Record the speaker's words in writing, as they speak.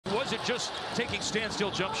just taking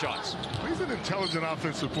standstill jump shots. He's an intelligent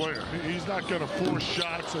offensive player. He's not going to force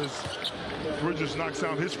shots as Bridges knocks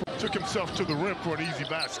out his. Took himself to the rim for an easy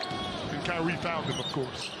basket. And Kyrie found him, of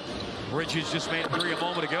course. Bridges just made a three a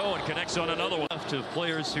moment ago and connects on another one. To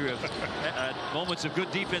players who have had moments of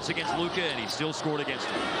good defense against Luka, and he still scored against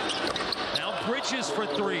him. Now Bridges for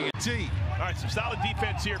three. All right, some solid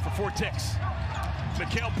defense here for 4 ticks.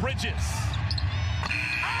 Mikal Bridges.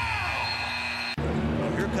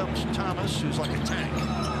 Here comes Thomas, who's like a tank.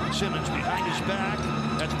 Simmons behind his back.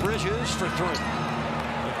 That's Bridges for 3.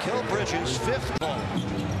 Mikal Bridges, 5th ball.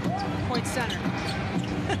 Point center.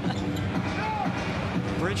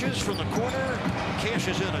 Bridges from the corner,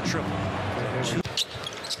 cashes in a triple. A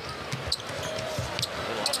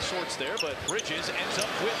lot of sorts there, but Bridges ends up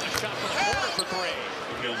with a shot from the corner for 3.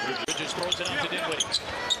 Bridges throws it out to Dinwiddie.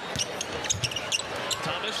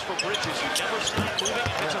 Thomas for Bridges, who never stopped moving,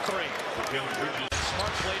 and it's a 3.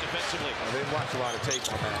 Smart play defensively. They watch a lot of tape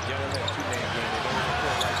on that. Yeah, they have 2-man game.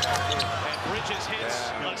 And Bridges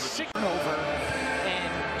hits a 6 over.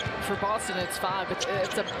 And for Boston, it's 5, but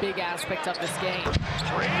it's a big aspect of this game.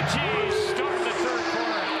 Bridges starting the 3rd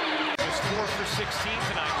quarter. Just 4 for 16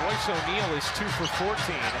 tonight. Royce O'Neal is 2 for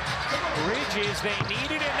 14. Bridges, they need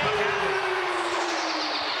it, and they have it.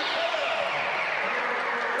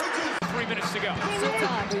 3 minutes to go. Still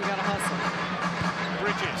time, but you gotta hustle.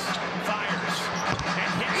 Bridges fires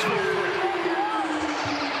and hits for 3.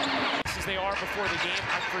 As they are before the game,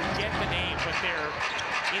 I forget the name, but they're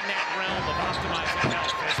in that realm of optimizing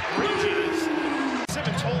health. As Bridges,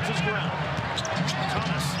 Simmons holds his ground.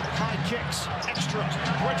 Thomas, high kicks, extra.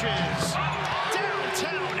 Bridges,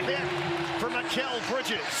 downtown hit for Mikal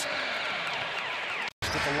Bridges.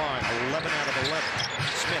 At the line, 11 out of 11.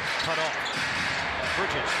 Smith cut off.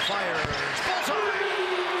 Bridges fires.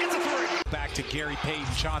 Bullseye! It's a 3. Back to Gary Payton,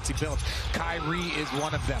 Chauncey Billups. Kyrie is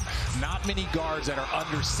one of them. Not many guards that are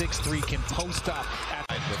under 6'3" can post up at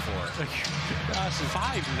before.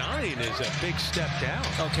 5'9" is a big step down.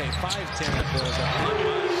 Okay, 5'10" goes up.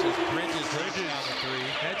 Bridges down the 3.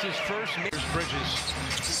 That's his first. Here's Bridges.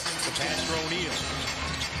 The pass for O'Neal.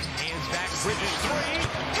 Hands back, Bridges 3.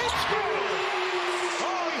 It's good!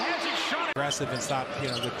 Oh, he hasn't shot it. Aggressive and stop,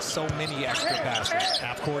 with so many extra passes.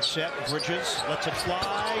 Half-court set. Bridges lets it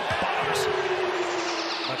fly. Box.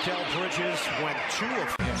 Mikal Bridges went 2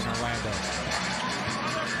 of him in Orlando.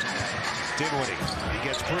 Dinwiddie. He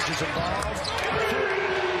gets Bridges involved.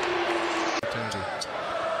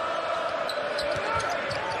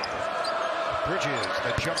 Bridges,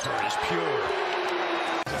 the jumper is pure.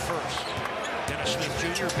 The first. Dennis Smith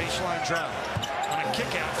Jr. baseline drive on a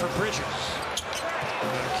kick out for Bridges.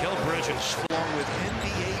 Mikal Bridges along with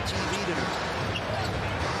NBA TV tonight.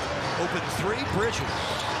 Open 3, Bridges.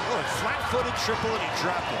 Oh, a flat-footed triple and he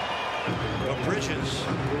dropped it. Well, Bridges,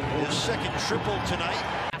 his 2nd triple tonight.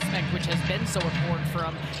 Which has been so important for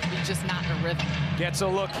him. He's just not in a rhythm. Gets a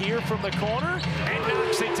look here from the corner and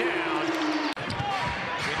knocks it down.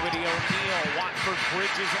 Dinwiddie, O'Neal, Watford,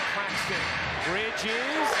 Bridges, and Claxton.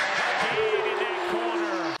 Bridges, again in that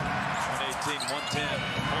corner. 118-110.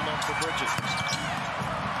 Hold on for Bridges.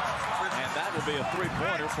 And that will be a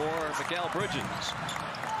 3-pointer for Mikal Bridges.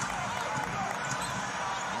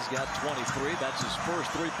 He's got 23. That's his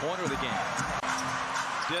first 3-pointer of the game.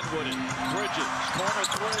 Dinwiddie, Bridges, corner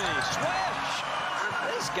 3, swish!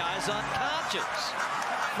 This guy's unconscious.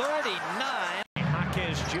 39.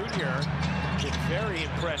 Jaquez Jr. been very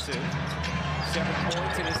impressive. 7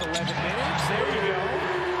 points in his 11 minutes. There you go.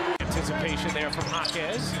 Anticipation there from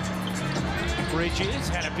Jaquez. Bridges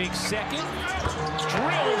had a big second.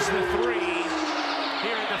 Drills the 3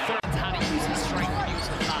 here in the 3rd. How to use his strength and use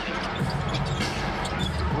his body.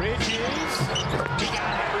 Bridges, he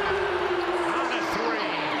got it.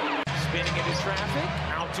 Spinning into traffic,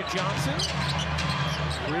 out to Johnson.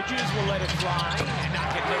 Bridges will let it fly and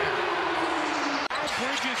knock it down.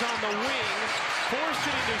 Bridges on the wing, forced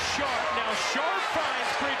it into Sharp. Now Sharp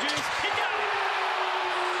finds Bridges. He got it!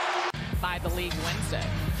 By the league Wednesday.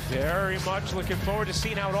 Very much looking forward to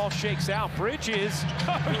seeing how it all shakes out. Bridges,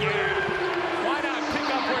 oh yeah! Why not pick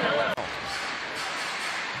up where he left?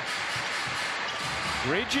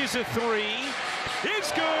 Bridges a 3.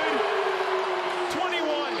 It's good!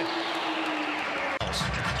 21.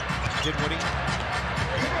 Dinwiddie.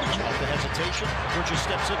 Off the hesitation. Bridges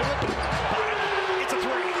steps into it. It's a 3.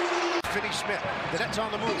 Finney Smith. The net's on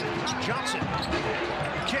the move. Johnson.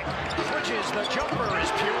 Kick. Bridges. The jumper is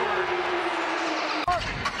pure.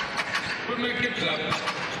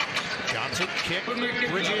 Johnson. Kick.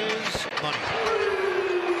 Bridges. Money.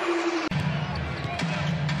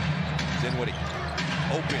 Dinwiddie.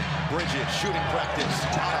 Open. Bridges. Shooting practice.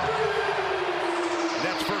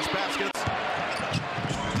 Nets first baskets.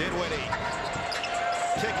 Dinwiddie.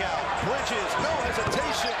 Kick out. Bridges. No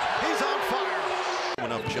hesitation. He's on fire.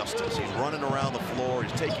 Enough justice. He's running around the floor.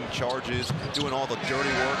 He's taking charges, doing all the dirty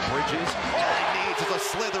work. Bridges. All he needs is a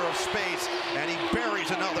slither of space, and he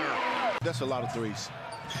buries another. That's a lot of threes.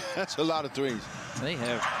 That's a lot of threes. They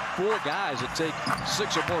have 4 guys that take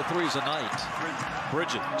 6 or more threes a night.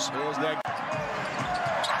 Bridges. There's that.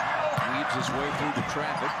 Weaves his way through the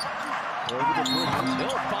traffic. Over the Bridges.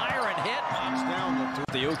 He'll fire and hit. He's down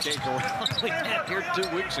the OK Corral we had here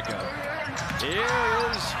 2 weeks ago. Here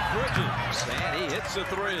is Bridges, and he hits a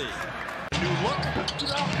 3. New look.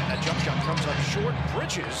 And that jump shot comes up short.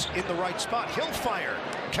 Bridges in the right spot. He'll fire.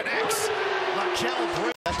 Connects. Mikal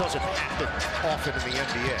Bridges. That doesn't happen often in the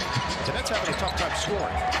NBA. The Nets having a tough time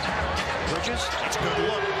scoring. Bridges, it's a good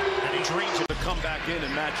look. And he dreams to come back in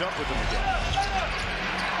and match up with him again.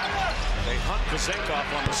 They hunt Kozenkov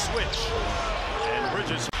on the switch. And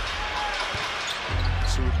Bridges.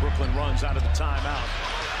 So Brooklyn runs out of the timeout.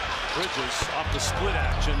 Bridges off the split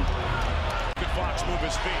action. Good Fox move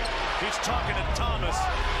his feet. He's talking to Thomas.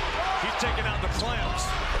 He's taking out the clamps.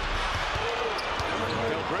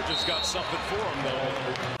 Bill Bridges got something for him, though.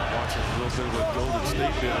 Watching a little bit of what Golden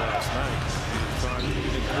State did last night. Trying to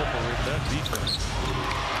incorporate that defense.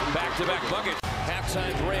 Back-to-back bucket.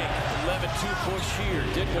 Halftime break. 11-2 push here.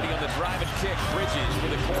 Dinwiddie on the drive and kick. Bridges for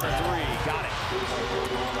the corner 3. Got it.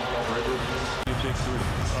 Big three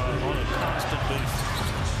on a constant basis.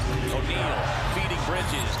 O'Neal feeding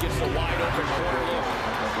Bridges. Gets the wide open corner look.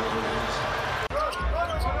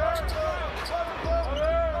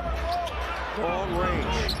 Long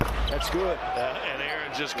range. That's good. And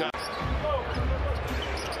Aaron just got.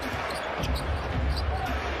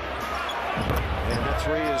 And that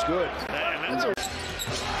 3 is good. And that's a.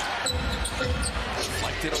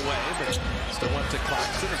 Flicked it away, but still went to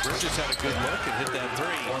Claxton. And Bridges had a good look and hit that 3.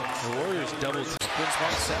 The Warriors doubled. Wins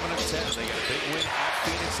 7 of 10. They got a big win at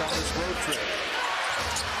Phoenix on this road trip.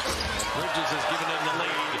 And Bridges has given them the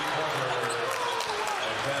lead.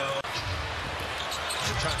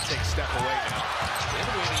 They're trying to take a step away now.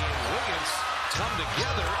 Dinwiddie and Wiggins come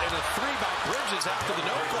together, and a 3 by Bridges after the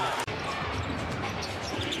no call.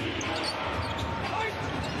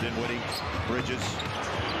 Dinwiddie, Bridges.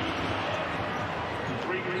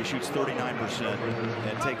 He shoots 39%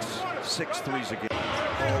 and takes 6 threes a game.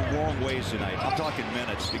 A long ways tonight. I'm talking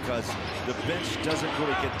minutes because the bench doesn't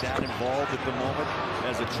really get that involved at the moment.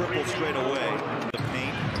 As a triple straight away, the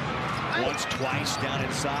paint. Once, twice, down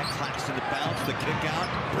inside. Claxton to bounce, the kick out.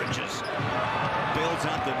 Bridges bails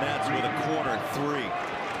out the Nets with a corner 3.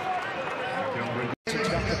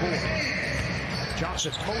 Got the board.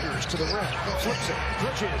 Johnson motors to the rim. Flips it.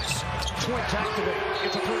 Bridges. Twins activate.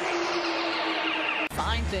 It's a 3.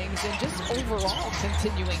 Find things and just overall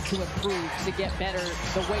continuing to improve to get better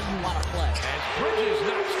the way you want to play. And Bridges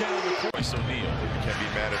knocks down the course. O'Neal. You can't be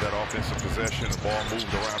mad at that offensive possession. The ball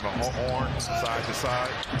moved around the horn, side to side.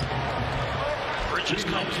 Bridges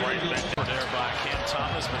comes right back there by Cam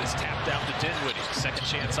Thomas, but it's tapped out to Dinwiddie. Second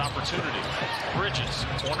chance opportunity. Bridges,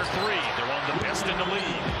 corner 3. They're one of the best in the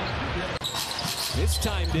league. This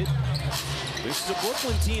timed it. This is a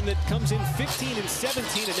Brooklyn team that comes in 15 and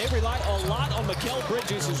 17, and they rely a lot on Mikal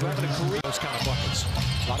Bridges, who's having a career. Those kind of buckets.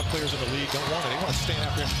 A lot of players in the league don't want it. They want to stand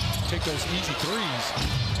out there and take those easy threes.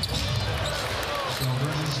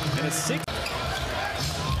 And a 6.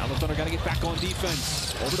 Now the Thunder got to get back on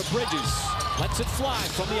defense. Over to Bridges. Lets it fly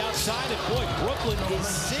from the outside, and boy, Brooklyn is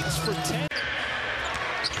 6 for 10.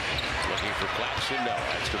 Looking for Claxton, no.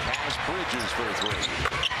 Extra pass, Bridges for a 3.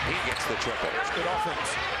 He gets the triple. Good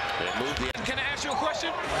offense. They move the. Can I ask you a question?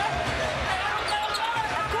 Of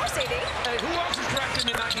course, AD. Hey, who else was drafted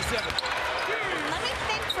in 97? Let me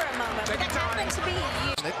think for a moment. That happened to be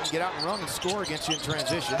you. They can get out and run and score against you in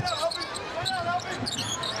transition.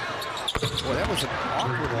 Well, that was an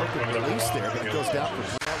awkward looking release there, but it goes down for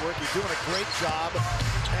network. He's doing a great job.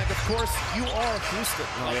 And, of course, you are Houston.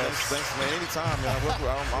 Oh, yes, thanks, man. Anytime, man.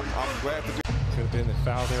 I'm glad to do. Could have been the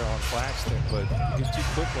foul there on Claxton, but you get 2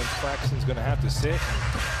 quick ones. Claxton's going to have to sit.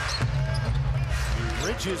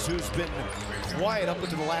 Bridges, who's been quiet up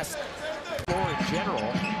into the last Floor in general.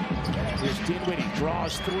 Here's Dinwiddie,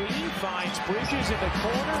 draws 3, finds Bridges in the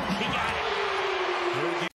corner. He got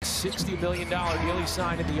it. $60 million deal he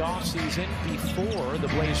signed in the offseason before the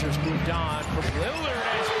Blazers moved on from Lillard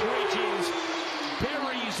as Bridges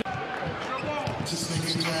buries.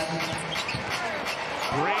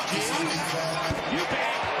 Bridges, you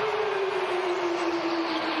bet.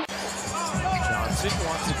 Johnson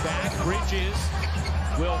wants it back. Bridges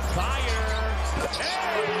will fire.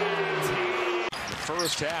 The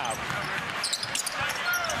first half.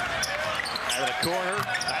 Out of the corner.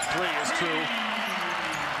 That three is true.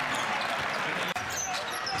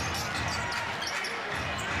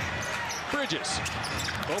 Bridges.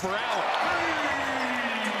 Over Allen.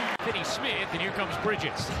 Finney Smith, and here comes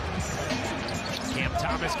Bridges. Cam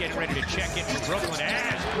Thomas getting ready to check it for Brooklyn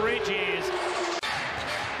as Bridges.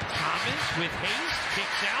 Thomas with haste,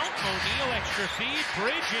 kicks out. O'Neal extra feed.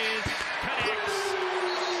 Bridges connects.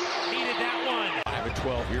 Needed that one. 5 and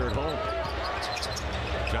 12 here at home.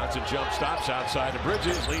 Johnson jump stops outside of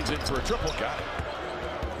Bridges, leads in for a triple. Got it.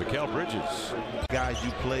 Mikal Bridges. Guys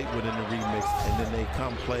you played with in the remix, and then they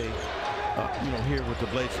come play, here with the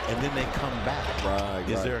Blades, and then they come back.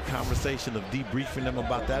 Is there a conversation of debriefing them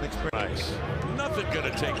about that experience? Nothing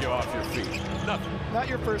gonna take you off your feet. Nothing. Not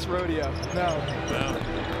your first rodeo. No.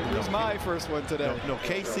 It was my first one today. No,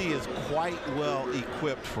 KC is quite well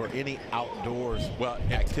equipped for any outdoors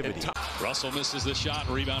activity. Russell misses the shot,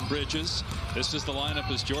 rebound Bridges. This is the lineup,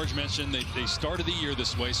 as George mentioned. They started the year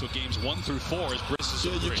this way, so games 1 through 4 is Bridges.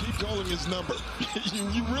 Yeah, you keep calling his number.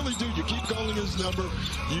 you really do. You keep calling his number.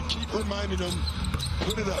 You keep reminding him,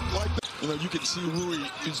 put it up like that. You can see Rui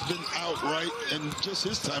has been out, right? And just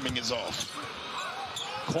his timing is off.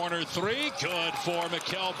 Corner three, good for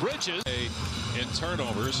Mikal Bridges. In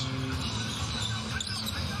turnovers.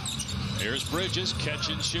 Here's Bridges, catch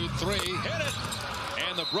and shoot three, hit it,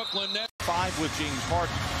 and the Brooklyn net. 5 with James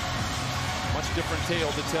Harden. Much different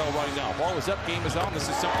tale to tell right now. Ball is up, game is on. This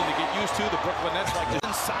is something to get used to. The Brooklyn Nets like to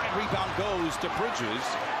inside rebound goes to Bridges.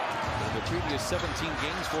 In the previous 17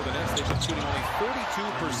 games for the Nets, they've been shooting only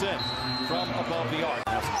 42% from above the arc.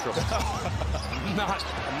 Have some trouble.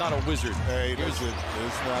 I'm not a wizard. Hey,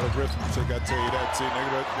 it's not arithmetic, I tell you that. See,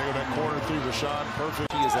 nigga, that corner through Rashawn,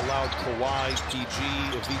 perfect. He has allowed Kawhi, PG,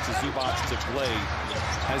 Ivica Zubac to play.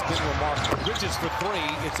 Has been remarkable. Bridges for three.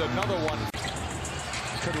 It's another one.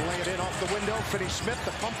 Couldn't lay it in off the window. Finney Smith,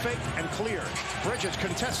 the pump fake, and clear. Bridges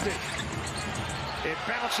contested. It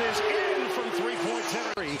bounces in from three-point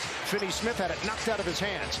territory. Finney Smith had it knocked out of his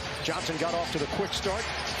hands. Johnson got off to the quick start.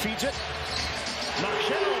 Feeds it.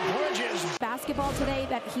 Mikal Bridges. Basketball today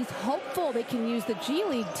that he's hopeful they can use the G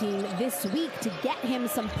League team this week to get him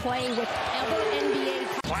some play with other NBA.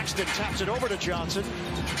 Claxton taps it over to Johnson.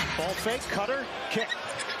 Ball fake, cutter, kick.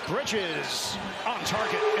 Bridges on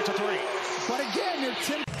target. It's a three. But again, you're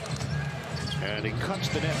and he cuts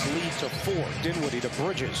the Nets lead to 4. Dinwiddie to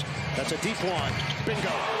Bridges. That's a deep one.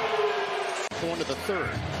 Bingo. Going to the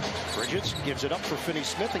third. Bridges gives it up for Finney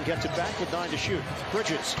Smith and gets it back with 9 to shoot.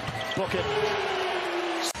 Bridges, book it.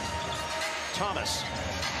 Thomas,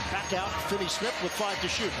 back out. Finney Smith with 5 to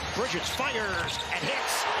shoot. Bridges fires and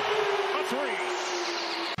hits. A three.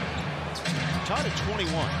 Tied at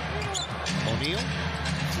 21. O'Neal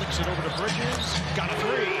flicks it over to Bridges. Got a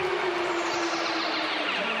three.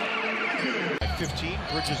 15,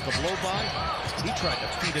 Bridges the blow by. He tried to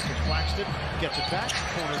feed it to Claxton. Gets it back.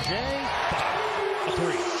 Corner J. A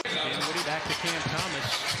three. Dinwiddie back to Cam Thomas.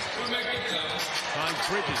 Finds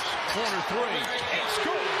Bridges. Corner three. It's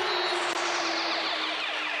good.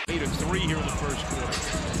 8 of 3 here in the first quarter.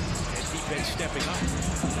 And defense stepping up.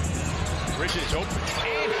 Bridges open.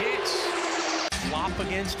 And hits. Flop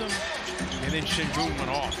against him. And then Sengun went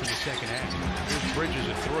off in the second half. Here's Bridges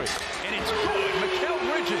at 3. And it's good. Mikal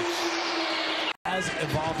Bridges. Has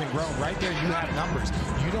evolved and grown. Right there, you have numbers.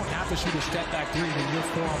 You don't have to shoot a step back three when you're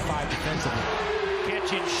 4 on 5 defensively.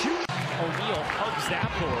 Catch and shoot. O'Neal hugs that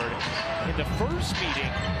board. In the first meeting,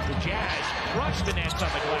 the Jazz crushed the Nets on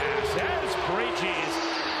the glass as Bridges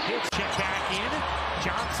hits check back in.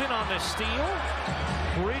 Johnson on the steal.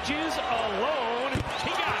 Bridges alone.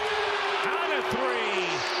 He got it. On a three.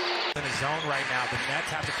 In a zone right now, the Nets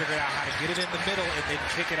have to figure out how to get it in the middle and then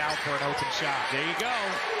kick it out for an open shot. There you go.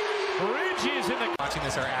 Bridges in the... Watching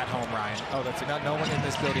this are at home, Ryan. Oh, that's enough. No one in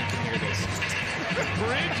this building can hear this.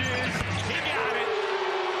 Bridges, he got it.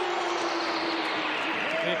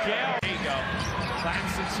 Mikal, there you go.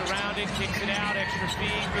 Claxton surrounded, kicks it out, extra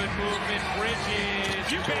feed, good movement.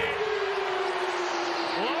 Bridges, you bet.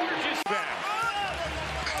 Largest back.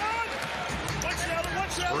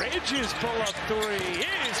 Bridges pull up three.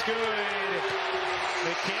 It is good.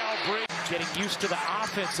 Mikal Bridges getting used to the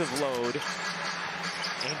offensive load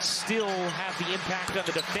and still have the impact on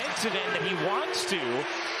the defensive end that he wants to,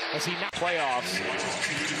 as he not playoffs.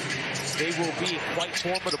 They will be quite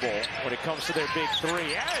formidable when it comes to their big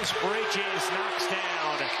three. As Bridges knocks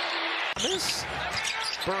down. This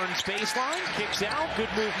Burns baseline, kicks out, good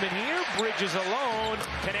movement here. Bridges alone,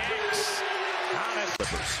 connects.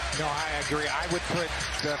 No, I agree. I would put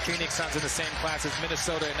the Phoenix Suns in the same class as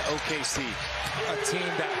Minnesota and OKC. A team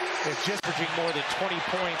that is just averaging more than 20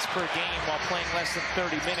 points per game while playing less than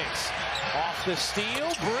 30 minutes. Off the steal,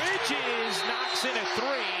 Bridges knocks in a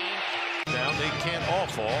three. Now they can't all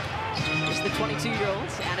fall. It's the 22-year-old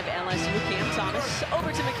out of LSU, Cam Thomas,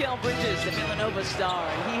 over to Mikal Bridges, the Villanova star,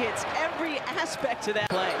 and he hits every aspect of that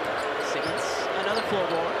play. Simmons, another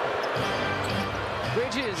floorboard.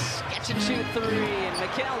 Bridges catch and shoot three, and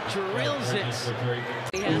Mikal drills it.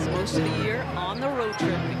 He has most of the year on the road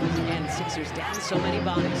trip because, again, Sixers down so many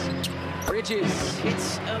bodies. Bridges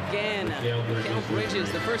hits again. Mikal Bridges,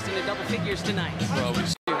 the first in the double figures tonight.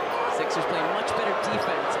 Sixers play much better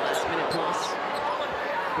defense last minute plus.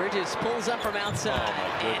 Bridges pulls up from outside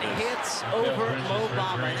and he hits over Mo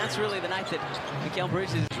Bamba. And that's really the night that Mikal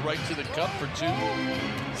Bridges right to the cup for two.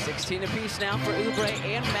 16 apiece now for Oubre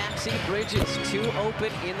and Maxey. Bridges two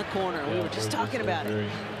open in the corner. We were just talking about it.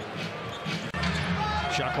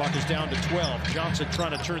 Shot clock is down to 12. Johnson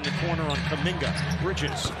trying to turn the corner on Kuminga.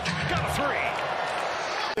 Bridges got a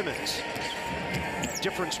three. Simmons,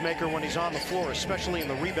 difference maker when he's on the floor, especially in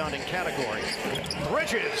the rebounding category.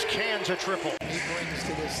 Bridges cans a triple. He brings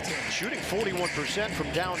to this team. Shooting 41% from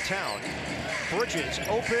downtown. Bridges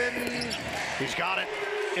open. He's got it.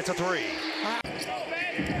 It's a three.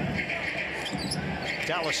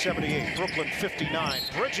 Dallas 78, Brooklyn 59.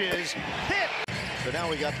 Bridges hit. So now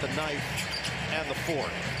we got the knife and the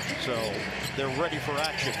fourth. So they're ready for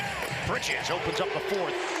action. Bridges opens up the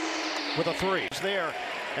fourth with a three. He's there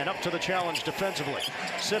and up to the challenge defensively.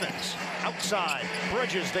 Simmons outside.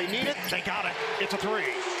 Bridges, they need it. They got it. It's a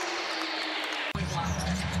three.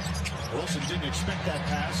 Wilson didn't expect that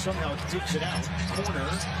pass. Somehow digs it out. Corner.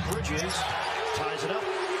 Bridges ties it up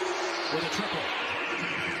with a triple.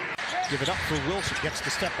 Give it up for Wilson. Gets the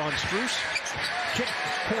step on Strus. Kick.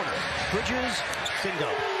 Corner. Bridges. Bingo.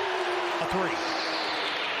 A three.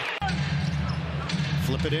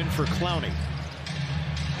 Flip it in for Clowney.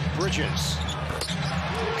 Bridges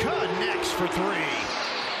connects for three.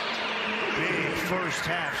 Big first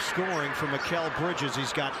half scoring for Mikal Bridges.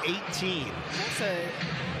 He's got 18.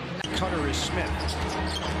 Cutter is Smith.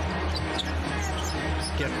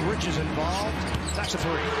 Get Bridges involved. That's a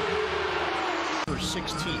three. For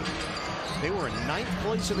 16. They were in 9th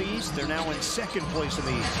place in the East. They're now in 2nd place in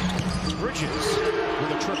the East. Bridges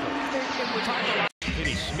with a triple.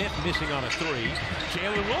 Finney Smith missing on a three.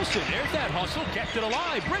 Jalen Wilson, there's that hustle, kept it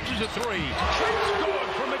alive. Bridges a three. Good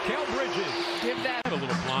for Mikal Bridges. Give that a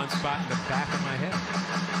little blonde spot in the back of my head.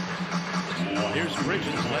 Here's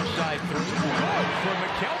Bridges, left side three. Good for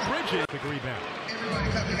Mikal Bridges. Big rebound.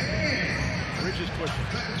 Bridges pushing.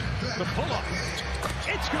 The pull-up.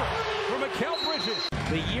 It's good for Mikal Bridges.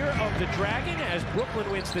 The year of the Dragon as Brooklyn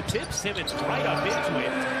wins the tip. Simmons right up into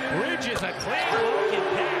it. Bridges a clean look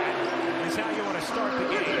and pad is how you want to start the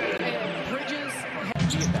game.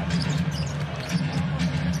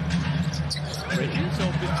 Bridges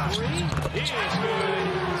open three. It is good.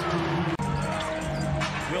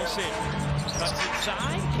 Wilson cuts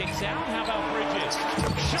inside, kicks out. How about Bridges?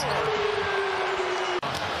 Sure.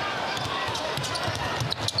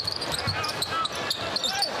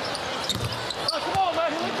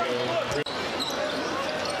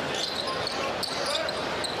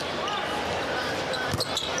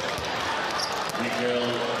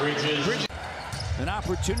 An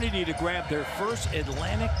opportunity to grab their first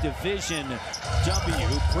Atlantic Division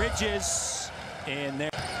W. Bridges in there.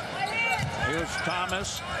 Here's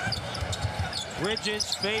Thomas.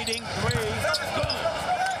 Bridges fading three.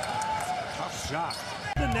 Tough shot.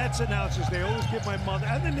 The Nets announcers, they always give my mother,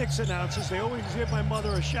 and the Knicks announcers, they always give my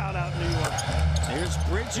mother a shout out in New York. Here's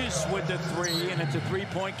Bridges with the three, and it's a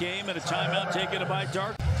three-point game and a timeout taken by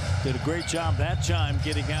Dark. Did a great job that time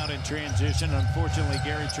getting out in transition. Unfortunately,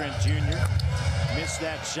 Gary Trent Jr. missed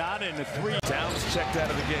that shot and the three. Towns checked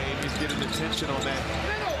out of the game. He's getting attention on that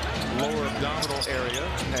lower abdominal area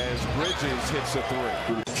as Bridges hits a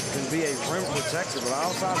three. Can be a rim protector, but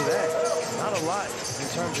outside of that, not a lot in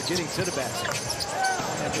terms of getting to the basket.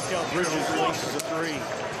 And Mikal Bridges releases a three.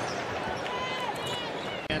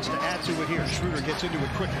 Chance to add to it here. Schroeder gets into it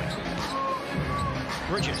quickly.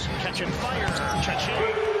 Bridges catching fire.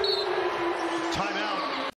 Cha-ching.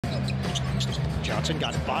 Timeout. Johnson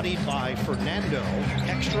got bodied by Fernando.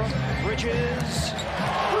 Extra. Bridges.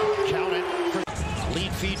 Count it.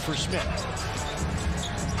 Lead feed for Smith.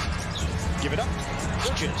 Give it up.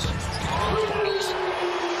 Bridges.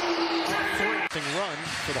 Run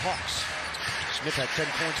for the Hawks. Smith had 10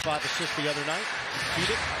 points, 5 assists the other night. Feed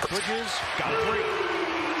it. Bridges got a three.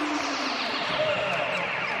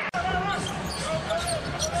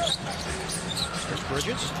 There's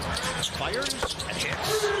Bridges. Fires and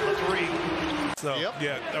hits. A three. So,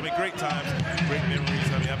 yeah, I mean, great times, great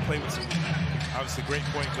memories. I mean, I played with some Obviously, great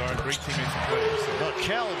point guard, great teammates and players. So.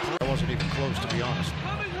 Mikal, that wasn't even close, to be honest.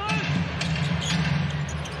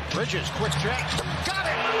 Bridges, quick check. Got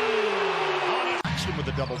it! Paxton with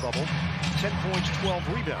a double-double. 10 points,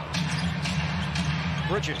 12 rebounds.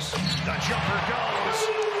 Bridges, the jumper goes.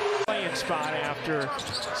 Playing spot after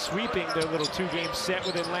sweeping their little two-game set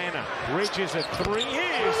with Atlanta. Bridges a three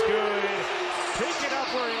is good. Pick it up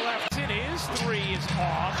where he left it. His three is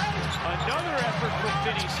off. Another effort from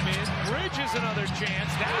Finney Smith. Bridges another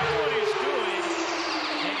chance. That one is good.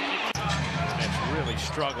 And it's really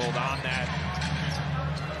struggled on that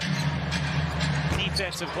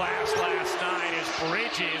defensive glass last night as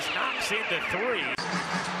Bridges knocks in the three.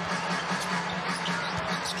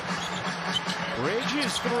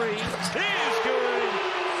 Bridges three is good.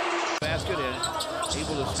 Basket in,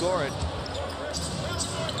 able to score it.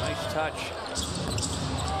 Nice touch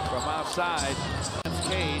from outside.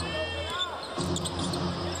 Cade.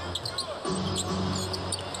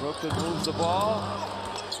 Brooklyn moves the ball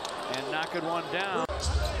and knocking one down.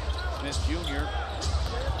 Smith Jr.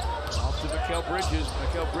 off to Mikal Bridges.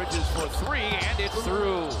 Mikal Bridges for three, and it's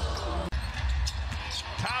through.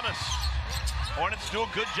 Thomas. Hornets do a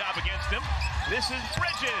good job against him. This is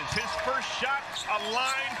Bridges. His first shot, a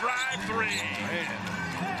line drive three. Man,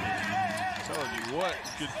 I'm telling you what.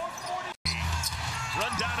 Good.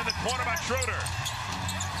 Run down in the corner by Schroeder.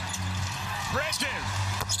 Bridges.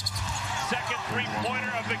 Second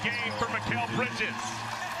three-pointer of the game for Mikal Bridges.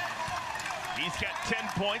 He's got 10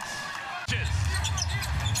 points. Bridges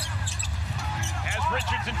has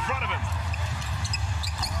Richards in front of him.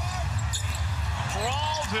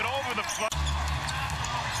 Crawls it over the front.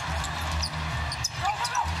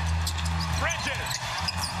 Bridges.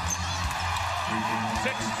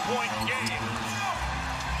 6-point game.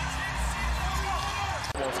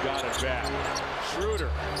 Almost got it back. Schroeder.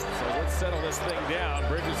 So let's settle this thing down.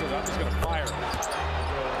 Bridges says, I'm just going to fire it.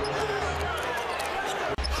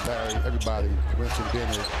 Barry, everybody, Winston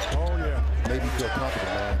Bennett. Oh, yeah. Made me feel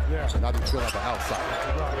comfortable, man. Yeah. And I didn't feel like an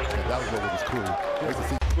outside. Right. And that was what was cool.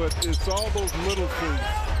 Yeah. But it's all those little things.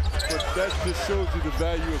 But that just shows you the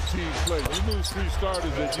value of team play. You lose 3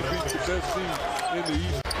 starters and you beat the best team in the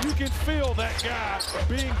East. You can feel that guy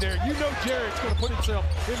being there. You know Jared's going to put himself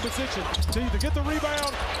in position to either get the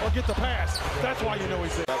rebound or get the pass. That's why you know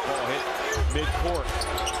he's there. That ball hit mid-court.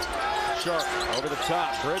 Sharp over the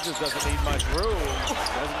top. Bridges doesn't need much room.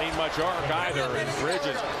 Doesn't need much arc either. And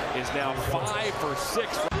Bridges is now 5 for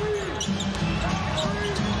 6.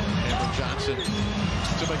 Cameron Johnson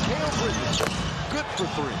to Mikal Bridges. Good for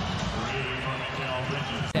 3.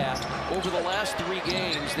 Over the last 3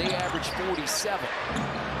 games, they averaged 47.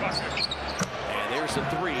 And there's a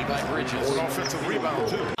 3 by Bridges. An offensive rebound,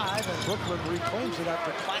 too. And Brooklyn reclaims it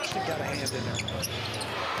after Claxton got a hand in there.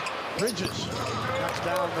 Bridges knocks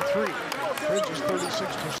down the 3. Bridges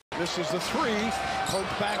 36%. This is the 3.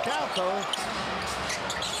 Poked back out, though.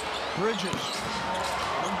 Bridges.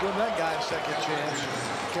 I'm giving that guy a second chance.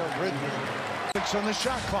 Mikal Bridges. 6 on the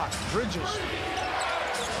shot clock. Bridges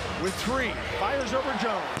with 3. Fires over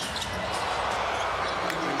Jones.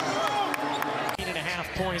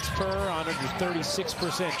 8.5 points per on under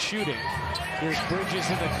 36% shooting. Here's Bridges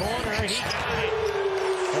in the corner. He got it.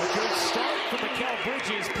 A good start for Mikal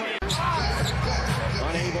Bridges.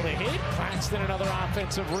 Unable to hit. Claxton another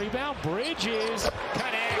offensive rebound. Bridges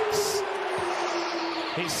connects.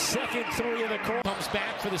 His second 3 of the quarter. Comes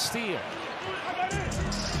back for the steal.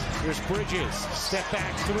 Here's Bridges. Step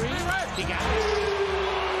back 3. He got it.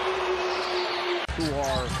 Who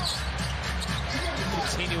are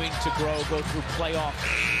continuing to grow, go through playoff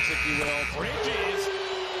games, if you will. Bridges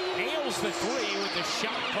nails the 3 with the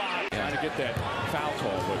shot clock. Trying to get that foul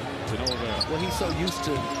call, but to no avail. Well, he's so used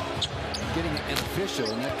to getting an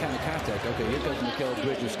official and that kind of contact. Okay, here comes Mikal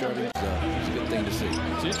Bridges starting. It's a good thing to see.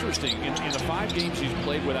 It's interesting. In the 5 games he's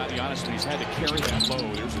played without Giannis, he's had to carry that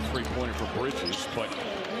load. There's a 3-pointer for Bridges, but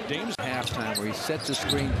Dame's halftime where he sets a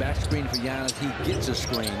screen, back screen for Giannis. He gets a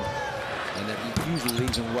screen, and that usually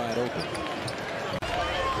leaves him wide open.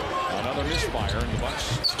 Another misfire, and the Bucks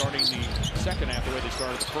starting the second half the way they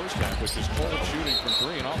started the first half, which is cold shooting from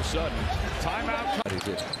 3, and all of a sudden, timeout.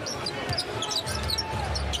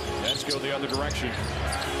 Let's go the other direction.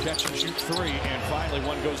 Catch and shoot 3, and finally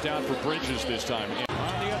one goes down for Bridges this time.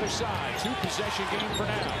 On the other side, 2-possession game for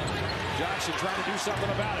now. Johnson trying to do something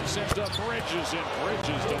about it. Sends up Bridges, and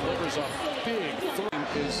Bridges delivers a big 3.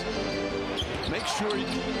 Make sure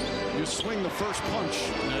you swing the first punch.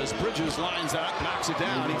 As Bridges lines out, knocks it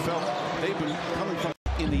down. He felt they've been coming from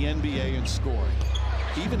in the NBA and scoring.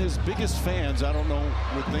 Even his biggest fans, I don't know,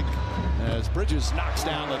 would think as Bridges knocks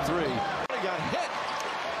down the 3. He got hit.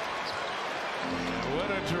 What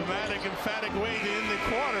a dramatic, emphatic way to end the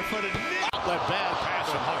quarter for the Knicks. That bad pass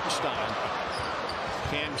from Hartenstein.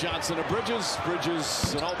 Cam Johnson to Bridges.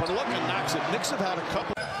 Bridges an open look and knocks it. Knicks have had a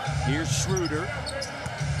couple. Here's Schroeder.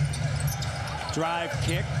 Drive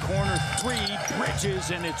kick, corner three, Bridges,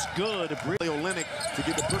 and it's good. Olenek to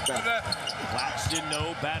get the putback. Claxton,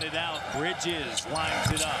 no, batted out. Bridges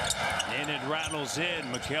lines it up, and it rattles in.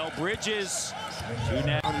 Mikal Bridges,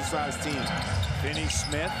 undersized team. Finney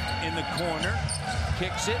Smith in the corner,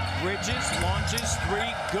 kicks it. Bridges launches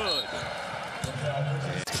three, good.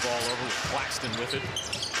 The ball over with Claxton with it.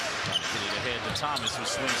 Trying to get it ahead to Thomas, who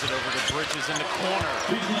slings it over to Bridges in the corner.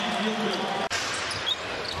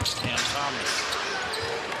 And Thomas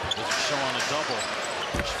doesn't show on a double,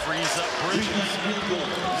 which frees up Bridges.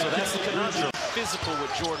 So that's the conundrum. Physical with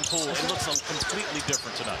Jordan Poole. It looks completely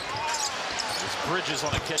different tonight. It's Bridges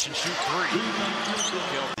on a catch-and-shoot three.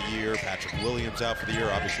 The year, Patrick Williams out for the year.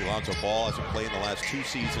 Obviously, Lonzo Ball hasn't played in the last 2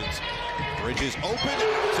 seasons. Bridges open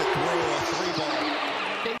to throw a 3-ball.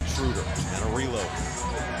 Schroeder and a reload.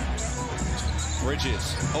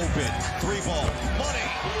 Bridges open, 3-ball, money.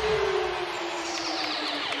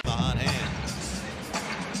 The hot hand.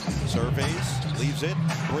 Surveys, leaves it.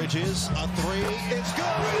 Bridges, a 3. It's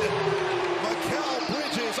good. Mikal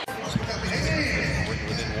Bridges.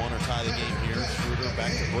 Within 1 or tie the game here. Schroeder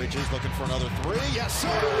back to Bridges, looking for another 3. Yes, sir.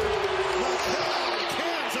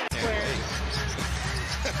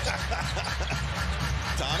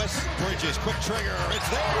 Thomas, Bridges, quick trigger. It's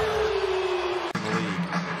there. In the league.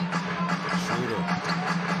 Schroeder.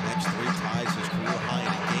 Next 3 ties his career high in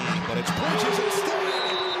a game, but it's Bridges instead.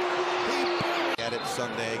 He at it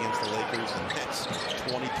Sunday against the Lakers, and that's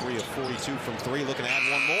 23 of 42 from 3. Looking to add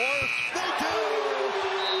one more. They do.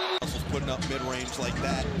 Russell's putting up mid-range like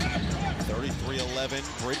that. 33-11.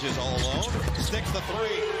 Bridges all alone. Sticks the 3.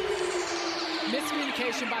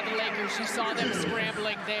 Miscommunication by the Lakers. You saw them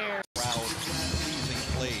scrambling there. Crowd seizing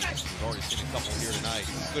plays. We've already seen a couple here tonight.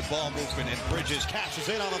 Good ball movement, and Bridges catches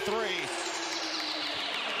in on the 3.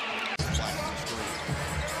 Claxton screen.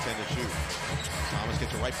 10 to shoot. Thomas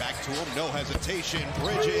gets it right back to him. No hesitation.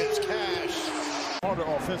 Bridges, cash. Harder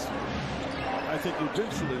offensively. I think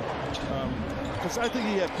eventually, because I think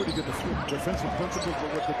he had pretty good defensive principles, but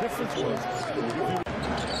what the difference was,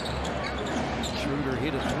 Schroeder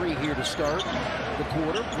hit a 3 here to start the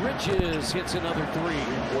quarter. Bridges hits another 3.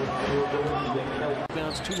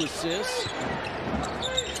 Bounce 2 assists.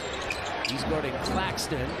 He's guarding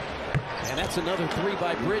Claxton. And that's another 3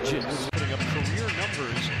 by Bridges. Putting up career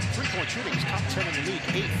numbers. 3-point shooting is top 10 in the league.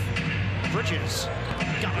 8th. Bridges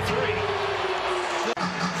got a 3.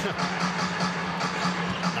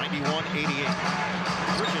 91-88.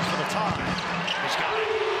 Bridges for the tie. He's got it.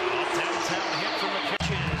 Downtown hit from the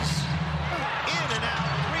Kitchens. In and out.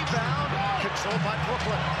 Rebound. Controlled by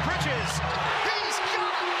Brooklyn. Bridges. He's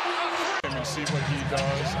got it. And see what he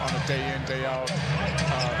does on a day-in, day-out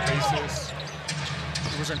basis.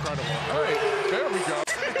 It was incredible. All right, there we go. No,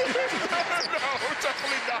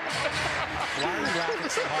 definitely not. Why are you rocking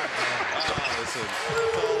so hard, man?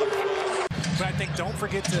 But I think don't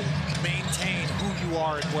forget to maintain who you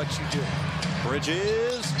are and what you do.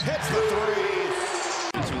 Bridges hits the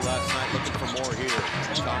 3. 2 last night, looking for more here.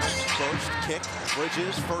 Thomas first kick.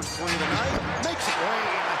 Bridges first 3 of the night. Makes it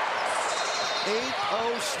rain.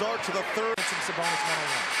 8-0 start to the 3rd. Sabonis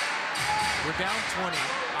 101. We're down 20.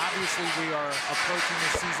 Obviously, we are approaching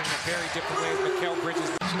this season in a very different way. Mikal Bridges.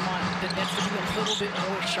 You want the Nets to be a little bit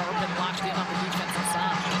more sharp and locked in on the defensive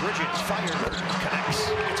side. Bridges fired. Connects.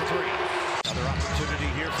 It's a 3. Another opportunity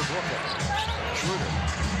here for Brooklyn. Schroeder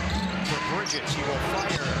for Bridges. He will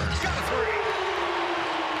fire. Got a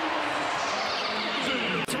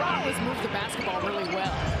 3. Toronto has moved the basketball really well.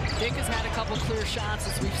 Dick has had a couple clear shots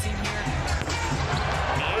as we've seen here.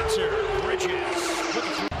 The answer, Bridges.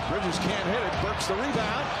 Bridges can't hit it. Burks the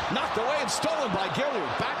rebound. Knocked away and stolen by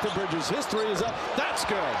Gilliard. Back to Bridges. His 3 is up. That's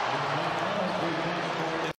good.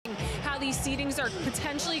 How these seedings are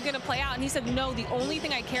potentially going to play out. And he said, no, the only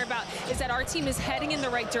thing I care about is that our team is heading in the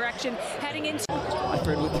right direction, heading into...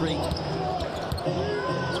 Alfred with 3.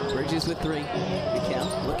 Bridges with 3.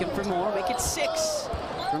 Mikal looking for more. Make it 6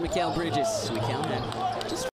 for Mikal Bridges. We count that. Just